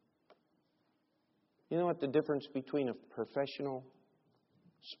 You know what the difference between a professional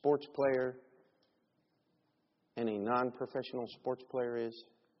sports player and a non-professional sports player is?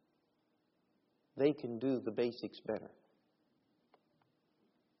 They can do the basics better.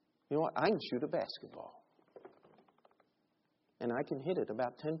 You know what? I can shoot a basketball. And I can hit it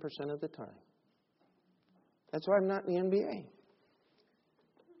about 10% of the time. That's why I'm not in the NBA.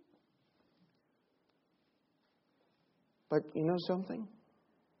 But you know something?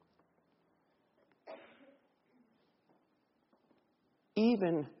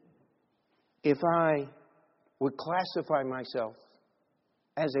 Even if I would classify myself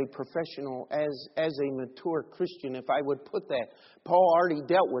as a professional, as a mature Christian, if I would put that, Paul already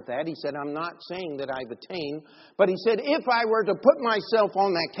dealt with that. He said, I'm not saying that I've attained, but he said, if I were to put myself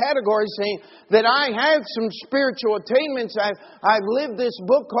on that category, saying that I have some spiritual attainments, I've lived this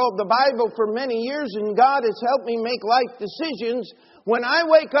book called the Bible for many years, and God has helped me make life decisions. When I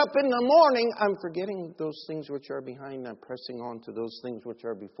wake up in the morning, I'm forgetting those things which are behind. I'm pressing on to those things which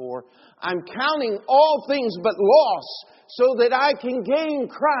are before. I'm counting all things but loss so that I can gain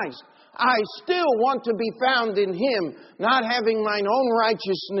Christ. I still want to be found in Him, not having mine own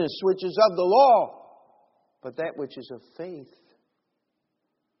righteousness, which is of the law, but that which is of faith,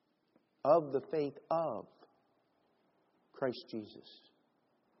 of the faith of Christ Jesus.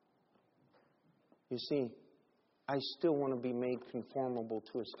 You see, I still want to be made conformable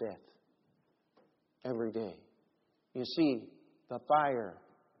to His death every day. You see, the fire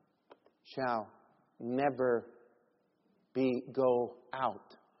shall never go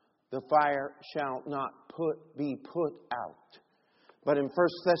out. The fire shall not be put out. But in 1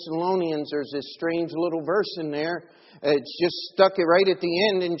 Thessalonians, there's this strange little verse in there. It's just stuck it right at the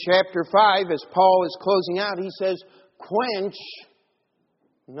end in chapter 5 as Paul is closing out. He says, quench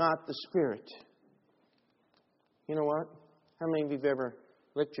not the Spirit. You know what? How many of you have ever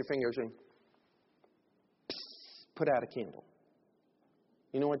licked your fingers and put out a candle?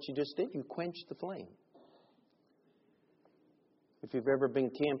 You know what you just did? You quenched the flame. If you've ever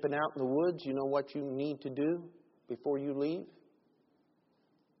been camping out in the woods, you know what you need to do before you leave?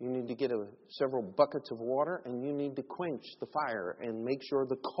 You need to get several buckets of water, and you need to quench the fire and make sure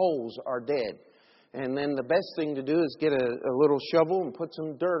the coals are dead. And then the best thing to do is get a little shovel and put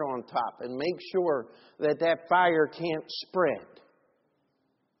some dirt on top and make sure that fire can't spread.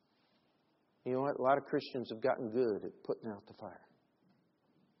 You know what? A lot of Christians have gotten good at putting out the fire.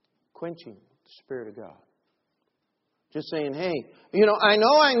 Quenching the Spirit of God. Just saying, hey, I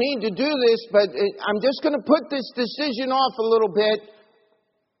know I need to do this, but I'm just going to put this decision off a little bit.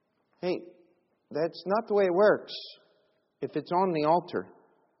 Hey, that's not the way it works. If it's on the altar,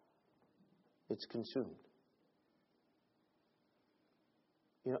 it's consumed.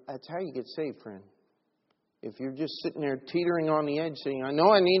 That's how you get saved, friend. If you're just sitting there teetering on the edge saying, I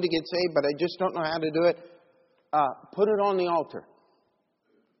know I need to get saved, but I just don't know how to do it, put it on the altar.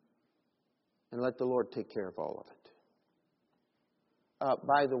 And let the Lord take care of all of it.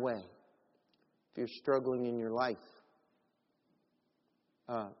 By the way, if you're struggling in your life,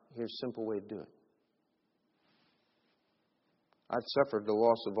 here's a simple way to do it. I've suffered the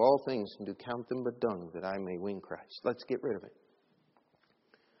loss of all things and do count them but dung that I may win Christ. Let's get rid of it.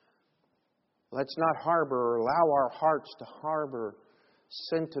 Let's not harbor or allow our hearts to harbor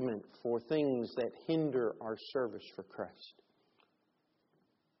sentiment for things that hinder our service for Christ.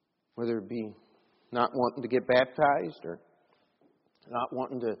 Whether it be not wanting to get baptized or not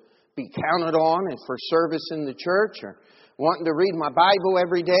wanting to be counted on for service in the church or wanting to read my Bible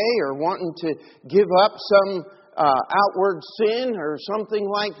every day or wanting to give up some outward sin or something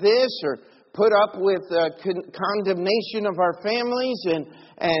like this, or put up with condemnation of our families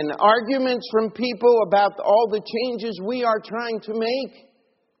and arguments from people about all the changes we are trying to make.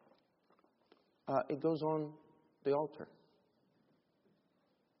 It goes on the altar.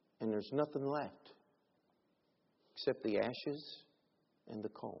 And there's nothing left except the ashes and the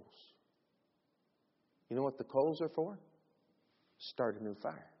coals. You know what the coals are for? Start a new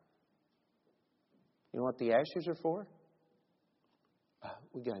fire. You know what the ashes are for?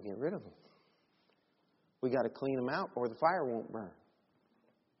 We got to get rid of them. We got to clean them out or the fire won't burn.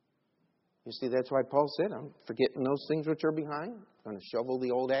 You see, that's why Paul said, I'm forgetting those things which are behind. I'm going to shovel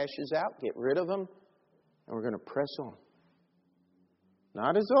the old ashes out, get rid of them, and we're going to press on.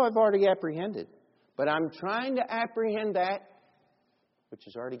 Not as though I've already apprehended, but I'm trying to apprehend that which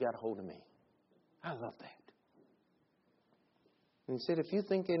has already got a hold of me. I love that. And he said, if you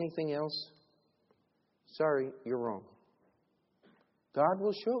think anything else, sorry, you're wrong. God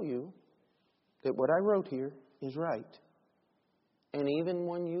will show you that what I wrote here is right. And even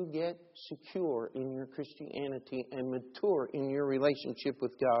when you get secure in your Christianity and mature in your relationship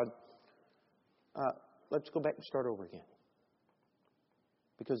with God, let's go back and start over again.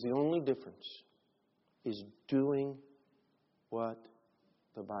 Because the only difference is doing what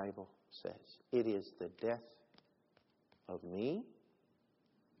the Bible says. It is the death of me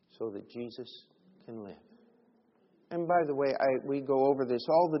so that Jesus can live. And by the way, we go over this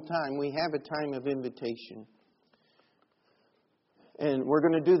all the time. We have a time of invitation. And we're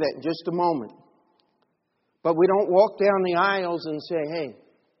going to do that in just a moment. But we don't walk down the aisles and say, hey,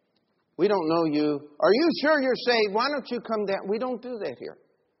 we don't know you. Are you sure you're saved? Why don't you come down? We don't do that here.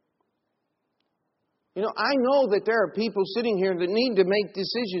 You know, I know that there are people sitting here that need to make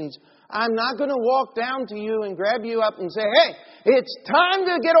decisions. I'm not going to walk down to you and grab you up and say, hey, it's time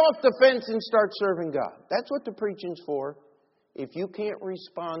to get off the fence and start serving God. That's what the preaching's for. If you can't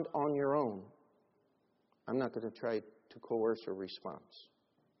respond on your own, I'm not going to try to coerce a response.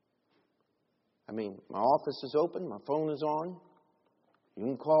 I mean, my office is open, my phone is on, you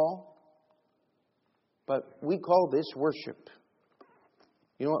can call. But we call this worship.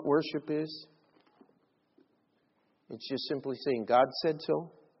 You know what worship is? It's just simply saying, God said so,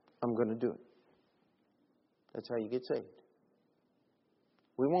 I'm going to do it. That's how you get saved.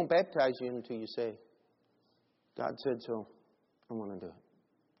 We won't baptize you until you say, God said so, I'm going to do it.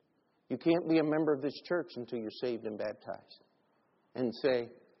 You can't be a member of this church until you're saved and baptized. And say,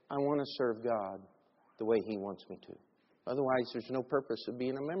 I want to serve God the way He wants me to. Otherwise, there's no purpose of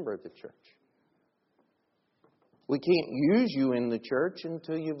being a member of the church. We can't use you in the church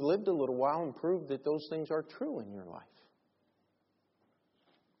until you've lived a little while and proved that those things are true in your life.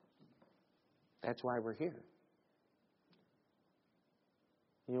 That's why we're here.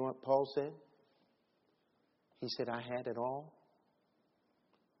 You know what Paul said? He said, I had it all.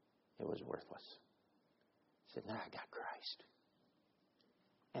 It was worthless. He said, now I got Christ.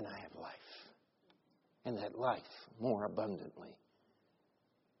 And I have life. And that life more abundantly.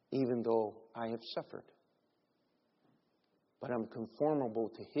 Even though I have suffered. But I'm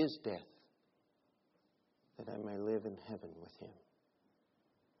conformable to His death, that I may live in heaven with Him.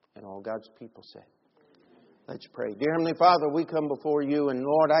 And all God's people said, let's pray. Dear Heavenly Father, we come before You, and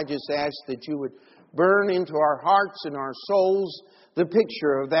Lord, I just ask that You would burn into our hearts and our souls the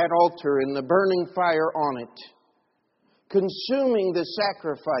picture of that altar and the burning fire on it, consuming the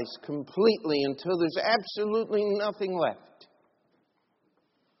sacrifice completely until there's absolutely nothing left.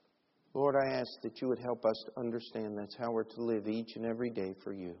 Lord, I ask that You would help us to understand that's how we're to live each and every day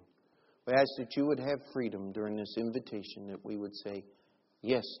for You. We ask that You would have freedom during this invitation, that we would say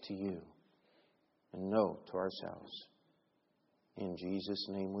yes to You and no to ourselves. In Jesus'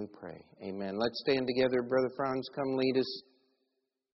 name we pray. Amen. Let's stand together. Brother Franz, come lead us.